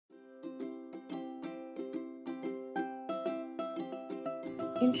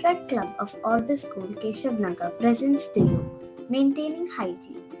Interact Club of Orbis School, Keshavnagar presents to you Maintaining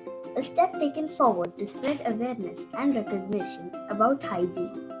Hygiene, a step taken forward to spread awareness and recognition about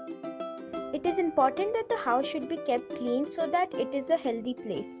hygiene. It is important that the house should be kept clean so that it is a healthy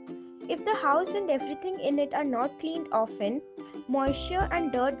place. If the house and everything in it are not cleaned often, moisture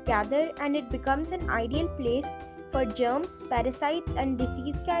and dirt gather and it becomes an ideal place for germs, parasites, and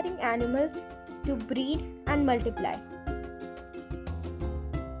disease carrying animals to breed and multiply.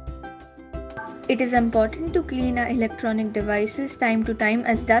 It is important to clean our electronic devices time to time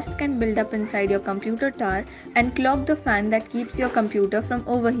as dust can build up inside your computer tower and clog the fan that keeps your computer from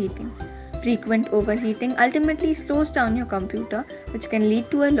overheating. Frequent overheating ultimately slows down your computer, which can lead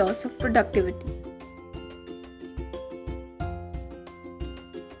to a loss of productivity.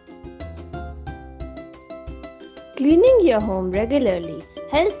 Cleaning your home regularly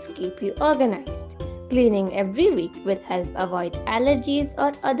helps keep you organized. Cleaning every week will help avoid allergies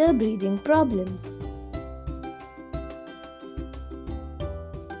or other breathing problems.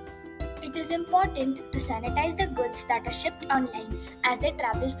 It is important to sanitize the goods that are shipped online as they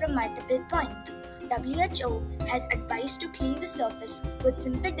travel from multiple points. WHO has advised to clean the surface with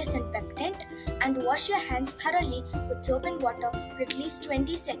simple disinfectant and wash your hands thoroughly with soap and water for at least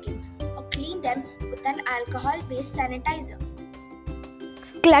 20 seconds or clean them with an alcohol-based sanitizer.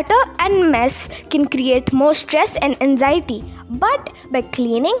 Clutter and mess can create more stress and anxiety, but by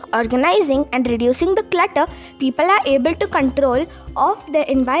cleaning, organizing, and reducing the clutter, people are able to control of their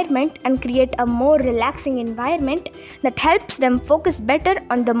environment and create a more relaxing environment that helps them focus better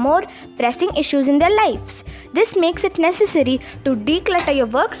on the more pressing issues in their lives. This makes it necessary to declutter your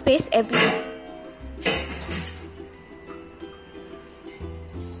workspace every day.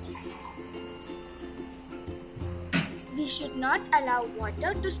 We should not allow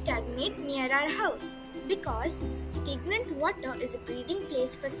water to stagnate near our house because stagnant water is a breeding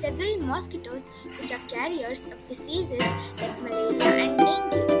place for several mosquitoes which are carriers of diseases like malaria.